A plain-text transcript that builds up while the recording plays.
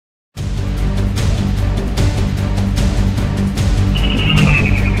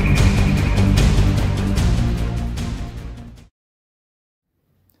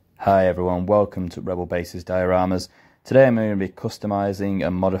Hi everyone, welcome to Rebel Bases Dioramas. Today I'm going to be customizing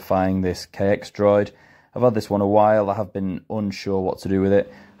and modifying this KX Droid. I've had this one a while, I have been unsure what to do with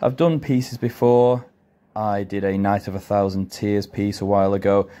it. I've done pieces before. I did a Night of 1,000 Tears piece a while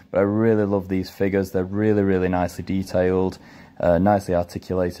ago, but I really love these figures. They're really nicely detailed, nicely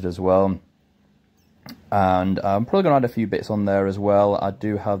articulated as well. And I'm probably going to add a few bits on there as well. I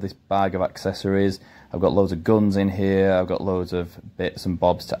do have this bag of accessories. I've got loads of guns in here. I've got loads of bits and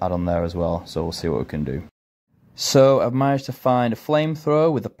bobs to add on there as well. So we'll see what we can do. So I've managed to find a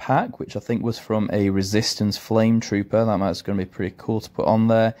flamethrower with a pack, which I think was from a Resistance Flame Trooper. That's going to be pretty cool to put on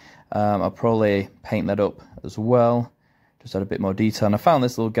there. I'll probably paint that up as well. Just add a bit more detail. And I found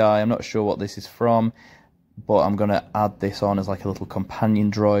this little guy. I'm not sure what this is from, but I'm going to add this on as like a little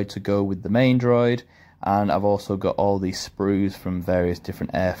companion droid to go with the main droid. And I've also got all these sprues from various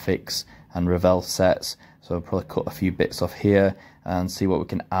different Airfix and Revell sets, so I'll probably cut a few bits off here and see what we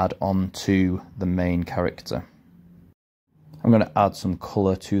can add on to the main character. I'm going to add some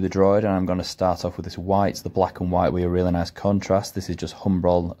colour to the droid, and I'm going to start off with this white, the black and white with a really nice contrast. This is just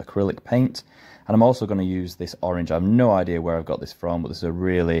Humbrol acrylic paint, and I'm also going to use this orange. I have no idea where I've got this from, but this is a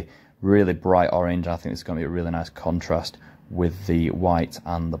really bright orange. I think it's going to be a really nice contrast with the white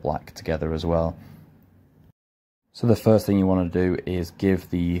and the black together as well. So the first thing you want to do is give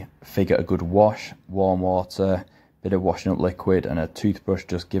the figure a good wash, warm water, bit of washing up liquid and a toothbrush.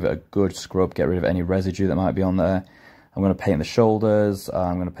 Just give it a good scrub, get rid of any residue that might be on there. I'm going to paint the shoulders,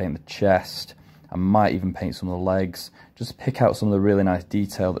 I'm going to paint the chest, I might even paint some of the legs. Just pick out some of the really nice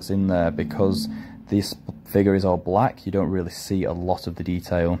detail that's in there, because this figure is all black, you don't really see a lot of the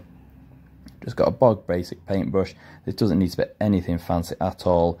detail. Just got a bog basic paintbrush. This doesn't need to be anything fancy at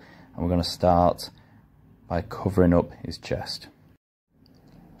all, and we're going to start by covering up his chest.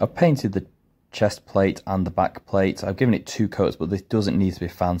 I've painted the chest plate and the back plate. I've given it 2 coats, but this doesn't need to be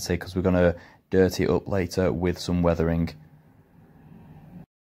fancy because we're going to dirty it up later with some weathering.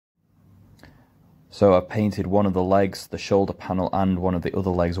 So I've painted one of the legs, the shoulder panel, and one of the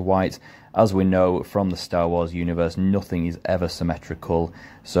other legs white. As we know from the Star Wars universe, nothing is ever symmetrical,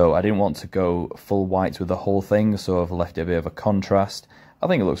 so I didn't want to go full white with the whole thing, so I've left it a bit of a contrast. I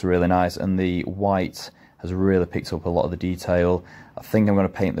think it looks really nice, and the white has really picked up a lot of the detail. I think I'm going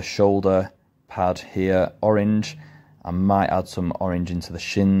to paint the shoulder pad here orange. I might add some orange into the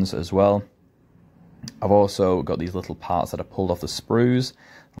shins as well. I've also got these little parts that I pulled off the sprues.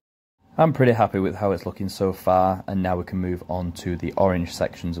 I'm pretty happy with how it's looking so far, and now we can move on to the orange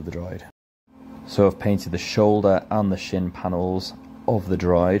sections of the droid. So I've painted the shoulder and the shin panels of the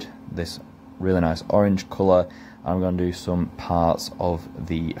droid, this really nice orange colour. I'm going to do some parts of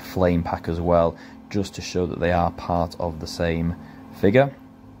the flame pack as well, just to show that they are part of the same figure.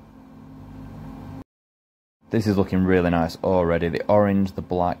 This is looking really nice already. The orange, the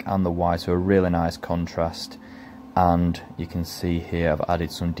black and the white are a really nice contrast, and you can see here I've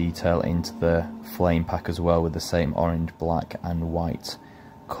added some detail into the flame pack as well with the same orange, black and white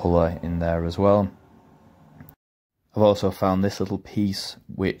colour in there as well. I've also found this little piece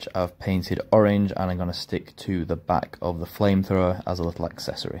which I've painted orange, and I'm going to stick to the back of the flamethrower as a little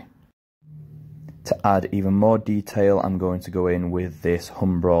accessory. To add even more detail, I'm going to go in with this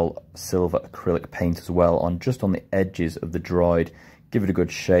Humbrol silver acrylic paint as well, just on the edges of the droid. Give it a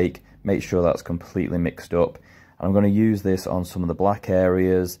good shake, make sure that's completely mixed up. And I'm going to use this on some of the black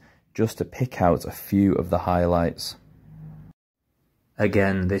areas just to pick out a few of the highlights.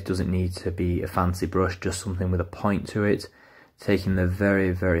 Again, this doesn't need to be a fancy brush, just something with a point to it. Taking the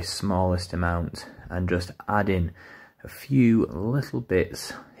very smallest amount and just adding a few little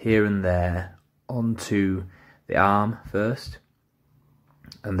bits here and there onto the arm first,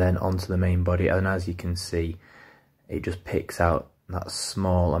 and then onto the main body, and as you can see, it just picks out that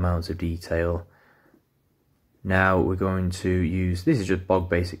small amount of detail. Now we're going to use, this is just bog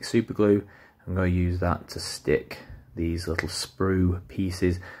basic super glue. I'm going to use that to stick these little sprue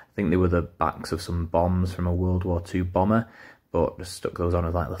pieces. I think they were the backs of some bombs from a World War II bomber, but just stuck those on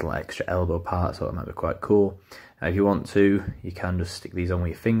as like little extra elbow parts, so that might be quite cool. If you want to, you can just stick these on with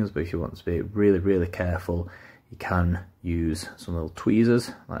your fingers, but if you want to be really careful, you can use some little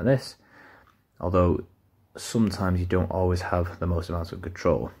tweezers like this, although sometimes you don't always have the most amount of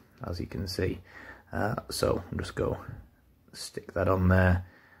control, as you can see. So I'll just go stick that on there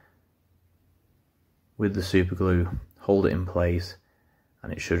with the super glue, hold it in place,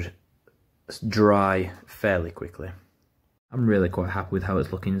 and it should dry fairly quickly. I'm really quite happy with how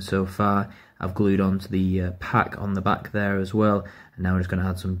it's looking so far. I've glued onto the pack on the back there as well, and now I'm just going to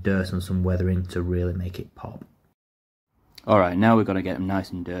add some dirt and some weathering to really make it pop. Alright, now we've got to get them nice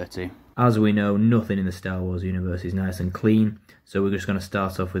and dirty. As we know, nothing in the Star Wars universe is nice and clean, so we're just going to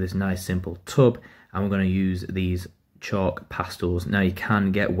start off with this nice simple tub, and we're going to use these chalk pastels. Now you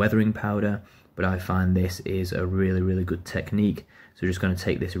can get weathering powder, but I find this is a really good technique. So we're just going to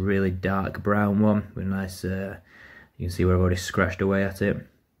take this really dark brown one with a nice, you can see where I've already scratched away at it.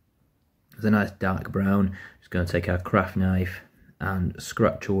 It's a nice dark brown. Just going to take our craft knife and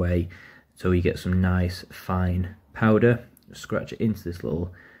scratch away so you get some nice fine powder. Scratch it into this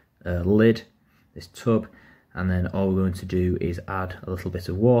little lid, this tub, and then all we're going to do is add a little bit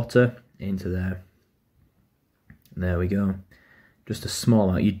of water into there. There we go. Just a small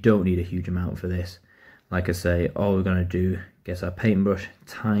amount. You don't need a huge amount for this. Like I say, all we're going to do, get our paintbrush,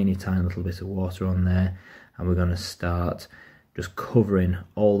 tiny little bit of water on there, and we're going to start just covering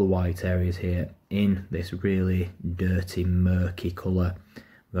all the white areas here in this really dirty, murky colour.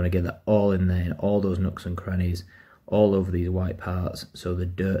 We're going to get that all in there, in all those nooks and crannies, all over these white parts, so the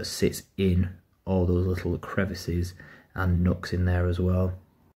dirt sits in all those little crevices and nooks in there as well.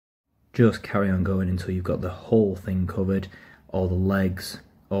 Just carry on going until you've got the whole thing covered, all the legs,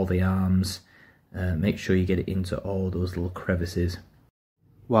 all the arms. Make sure you get it into all those little crevices.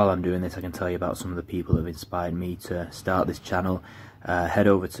 While I'm doing this, I can tell you about some of the people that have inspired me to start this channel. Head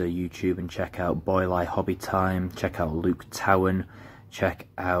over to YouTube and check out Boylai Hobby Time, check out Luke Towan, check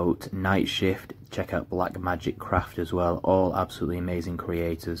out Night Shift, check out Black Magic Craft as well, all absolutely amazing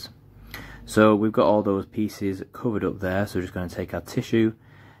creators. So we've got all those pieces covered up there, so we're just going to take our tissue,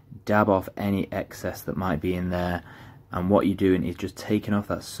 dab off any excess that might be in there, and what you're doing is just taking off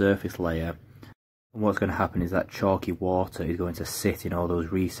that surface layer, and what's going to happen is that chalky water is going to sit in all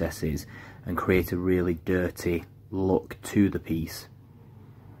those recesses and create a really dirty look to the piece.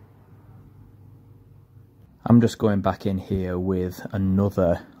 I'm just going back in here with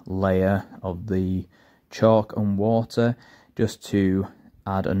another layer of the chalk and water just to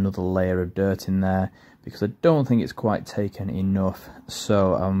add another layer of dirt in there, because I don't think it's quite taken enough.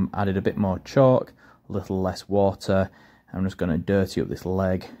 So added a bit more chalk, a little less water. I'm just going to dirty up this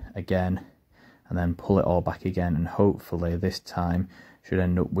leg again and then pull it all back again, and hopefully this time should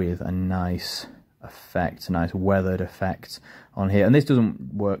end up with a nice effect, a nice weathered effect on here. And this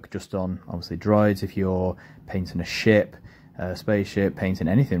doesn't work just on obviously droids. If you're painting a ship, a spaceship, painting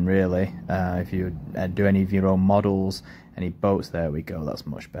anything really, if you do any of your own models, any boats, there we go, that's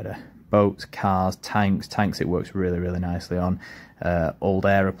much better. Boats, cars, tanks it works really nicely on, old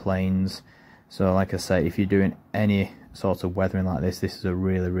aeroplanes. So like I say, if you're doing any sort of weathering like this is a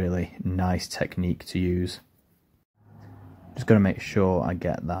really nice technique to use. Just got to make sure I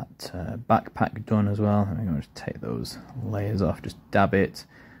get that backpack done as well. I'm going to just take those layers off, just dab it,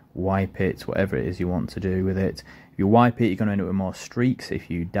 wipe it, whatever it is you want to do with it. If you wipe it, you're going to end up with more streaks. If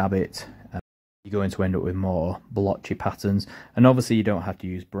you dab it, you're going to end up with more blotchy patterns. And obviously you don't have to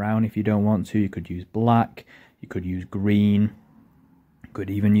use brown if you don't want to. You could use black, you could use green, you could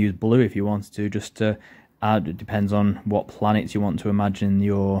even use blue if you wanted to, just to add. It depends on what planets you want to imagine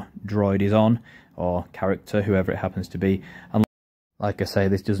your droid is on, or character, whoever it happens to be. And like I say,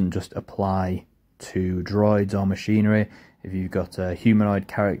 this doesn't just apply to droids or machinery. If you've got a humanoid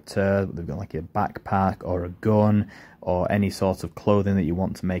character, they've got like a backpack or a gun or any sort of clothing that you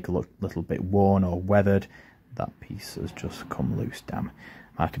want to make a little bit worn or weathered, that piece has just come loose. Damn,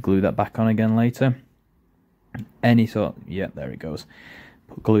 I have to glue that back on again later. Any sort, yeah, there it goes.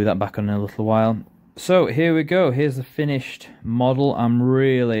 Glue that back on in a little while. So here we go, here's the finished model. I'm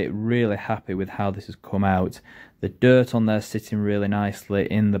really happy with how this has come out. The dirt on there sitting really nicely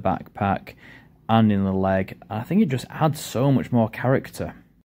in the backpack and in the leg. I think it just adds so much more character.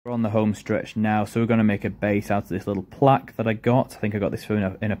 We're on the home stretch now, so we're going to make a base out of this little plaque that I got. I think I got this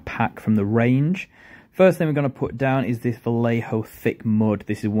in a pack from the range. First thing we're going to put down is this Vallejo thick mud.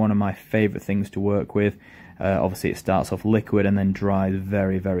 This is one of my favourite things to work with. Obviously it starts off liquid and then dries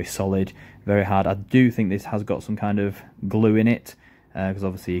very solid, very hard. I do think this has got some kind of glue in it, because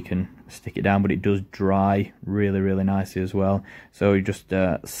obviously you can stick it down, but it does dry really nicely as well. So you just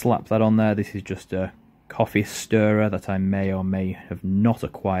slap that on there. This is just a coffee stirrer that I may or may have not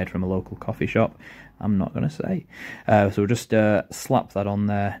acquired from a local coffee shop. I'm not going to say. So we'll just slap that on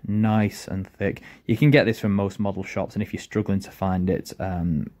there, nice and thick. You can get this from most model shops, and if you're struggling to find it,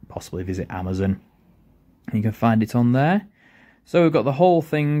 possibly visit Amazon. You can find it on there. So we've got the whole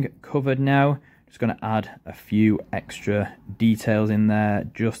thing covered now. Just going to add a few extra details in there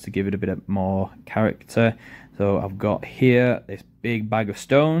just to give it a bit more character. So I've got here this big bag of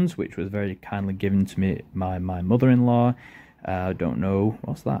stones, which was very kindly given to me by my mother-in-law. I don't know,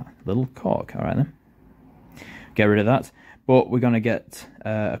 what's that? Little cork, all right then. Get rid of that. But we're going to get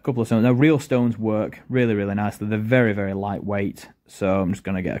a couple of stones. Now, real stones work really, really nicely. They're very, very lightweight. So I'm just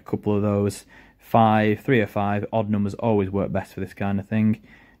going to get a couple of those. 3 or 5. Odd numbers always work best for this kind of thing.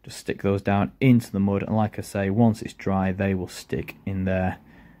 Just stick those down into the mud. And like I say, once it's dry, they will stick in there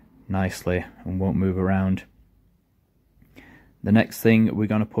nicely and won't move around. The next thing we're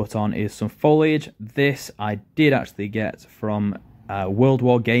going to put on is some foliage. This I did actually get from World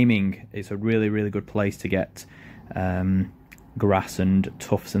War Gaming. It's a really, really good place to get grass and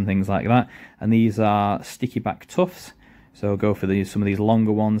tufts and things like that. And these are sticky back tufts. So I'll go for some of these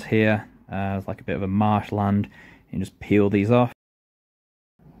longer ones here. It's like a bit of a marshland. You just peel these off.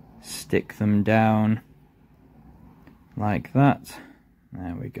 Stick them down like that.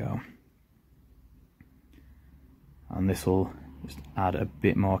 There we go. And this will just add a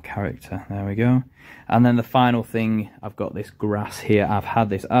bit more character. There we go. And then the final thing, I've got this grass here. I've had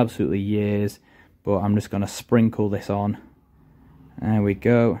this absolutely years, but I'm just going to sprinkle this on. There we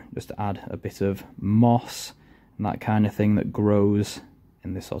go. Just to add a bit of moss and that kind of thing that grows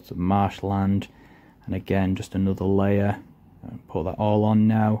in this sort of marshland. And again, just another layer. Put that all on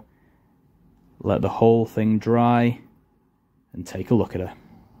now. Let the whole thing dry and take a look at her.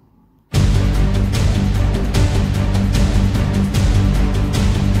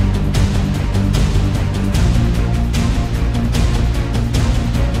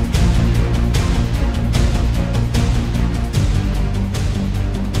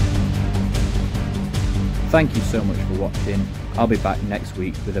 Thank you so much for watching. I'll be back next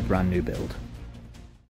week with a brand new build.